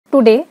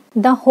Today,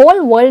 the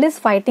whole world is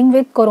fighting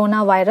with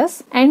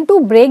coronavirus, and to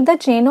break the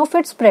chain of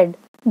its spread,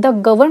 the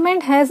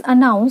government has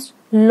announced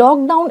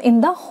lockdown in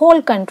the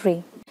whole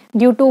country,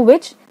 due to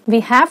which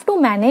we have to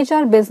manage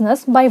our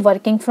business by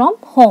working from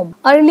home.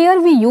 Earlier,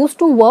 we used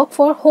to work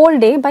for whole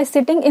day by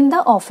sitting in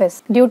the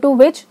office, due to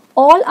which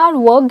all our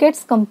work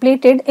gets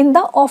completed in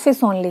the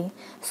office only.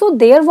 So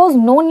there was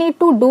no need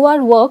to do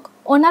our work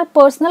on our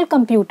personal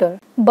computer.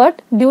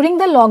 But during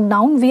the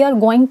lockdown, we are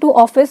going to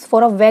office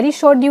for a very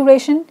short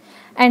duration,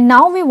 and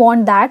now we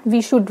want that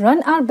we should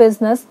run our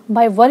business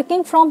by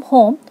working from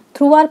home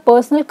through our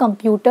personal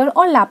computer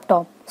or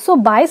laptop. So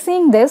by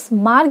seeing this,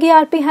 Marg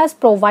ERP has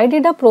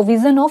provided a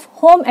provision of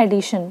Home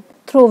Edition,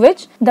 through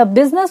which the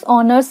business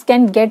owners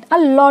can get a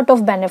lot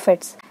of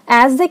benefits,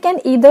 as they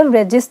can either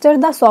register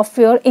the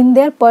software in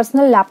their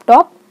personal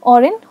laptop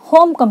or in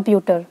home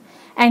computer,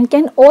 and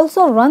can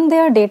also run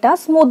their data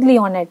smoothly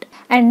on it.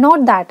 And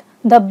not that,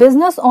 the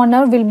business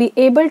owner will be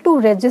able to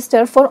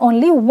register for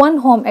only one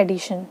Home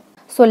Edition.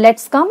 So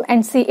let's come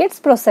and see its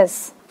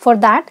process. For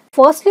that,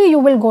 firstly you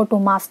will go to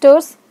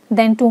Masters,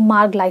 then to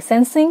Marg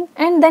Licensing,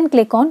 and then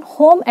click on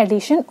Home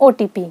Edition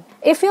OTP.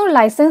 If your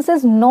license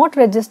is not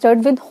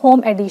registered with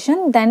Home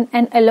Edition, then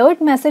an alert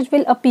message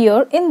will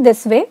appear in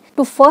this way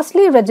to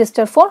firstly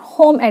register for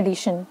Home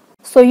Edition.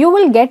 So you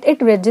will get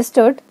it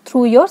registered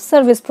through your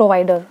service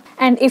provider.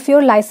 And if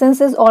your license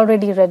is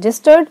already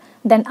registered,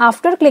 then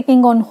after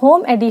clicking on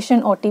Home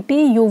Edition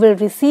OTP, you will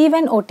receive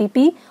an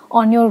OTP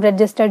on your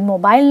registered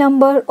mobile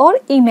number or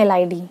email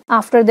ID.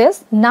 After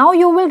this, now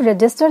you will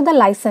register the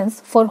license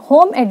for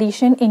Home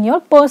Edition in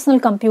your personal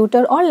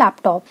computer or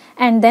laptop,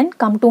 and then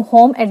come to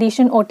Home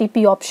Edition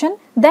OTP option.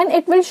 Then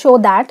it will show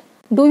that,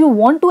 do you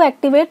want to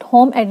activate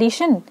Home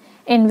Edition?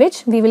 In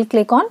which we will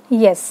click on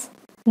Yes.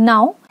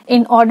 Now,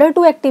 in order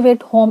to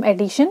activate Home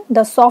Edition,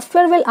 the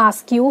software will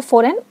ask you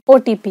for an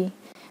OTP.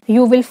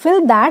 You will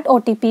fill that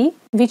OTP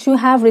which you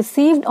have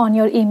received on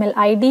your email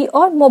ID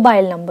or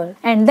mobile number,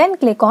 and then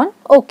click on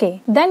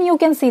OK. Then you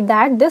can see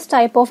that this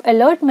type of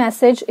alert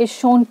message is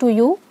shown to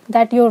you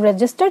that your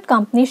registered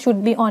company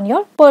should be on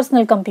your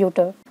personal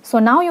computer. So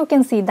now you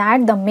can see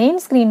that the main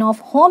screen of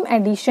Home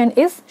Edition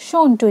is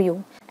shown to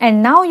you.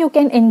 And now you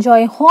can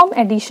enjoy Home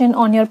Edition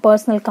on your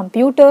personal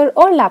computer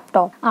or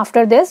laptop.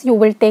 After this, you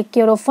will take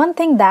care of one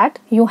thing, that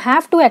you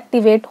have to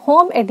activate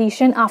Home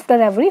Edition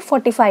after every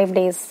 45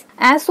 days.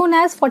 As soon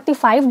as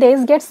 45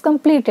 days gets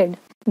completed,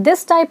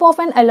 this type of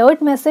an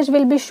alert message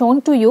will be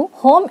shown to you,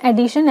 Home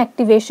Edition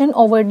activation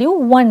overdue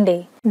 1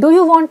 day. Do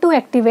you want to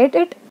activate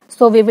it?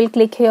 So we will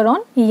click here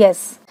on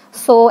Yes.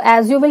 So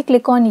as you will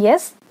click on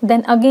Yes,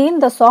 then again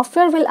the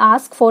software will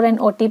ask for an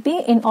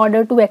OTP in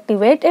order to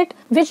activate it,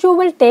 which you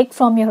will take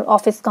from your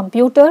office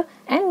computer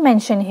and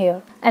mention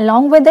here.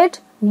 Along with it,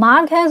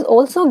 Marg has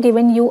also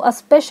given you a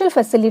special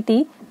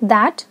facility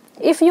that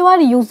if you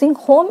are using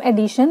Home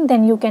Edition,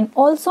 then you can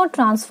also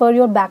transfer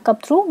your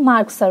backup through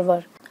Marg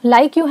server.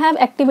 Like you have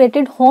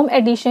activated Home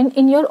Edition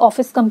in your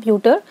office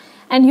computer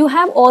and you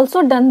have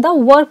also done the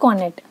work on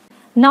it.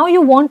 Now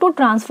you want to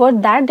transfer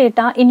that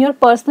data in your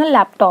personal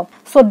laptop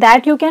so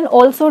that you can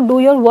also do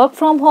your work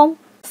from home.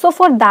 So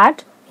for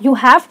that, you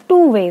have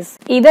two ways.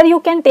 Either you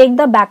can take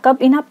the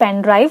backup in a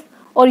pen drive,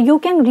 or you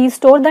can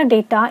restore the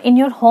data in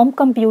your home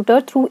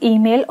computer through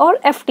email or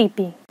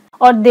FTP.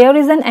 Or there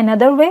is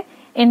another way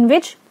in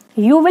which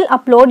you will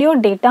upload your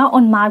data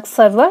on Marg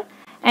server,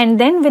 and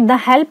then with the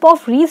help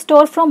of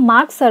restore from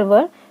Marg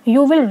server,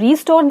 you will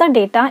restore the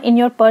data in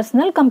your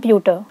personal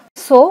computer.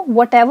 So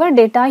whatever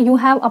data you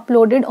have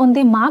uploaded on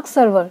the Marg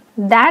server,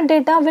 that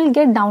data will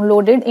get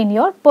downloaded in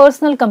your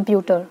personal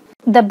computer.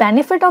 The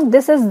benefit of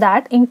this is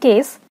that in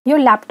case your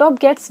laptop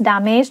gets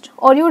damaged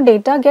or your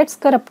data gets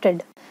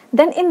corrupted,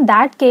 then in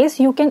that case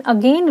you can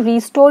again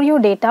restore your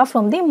data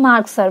from the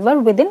Marg server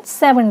within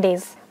 7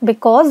 days,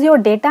 because your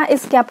data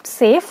is kept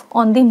safe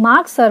on the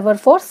Marg server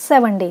for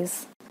 7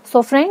 days.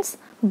 So friends,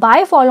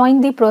 by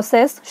following the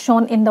process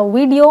shown in the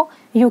video,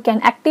 you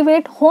can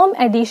activate Home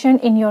Edition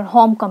in your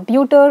home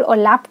computer or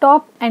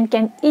laptop and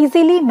can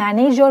easily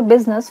manage your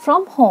business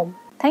from home.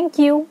 Thank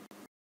you.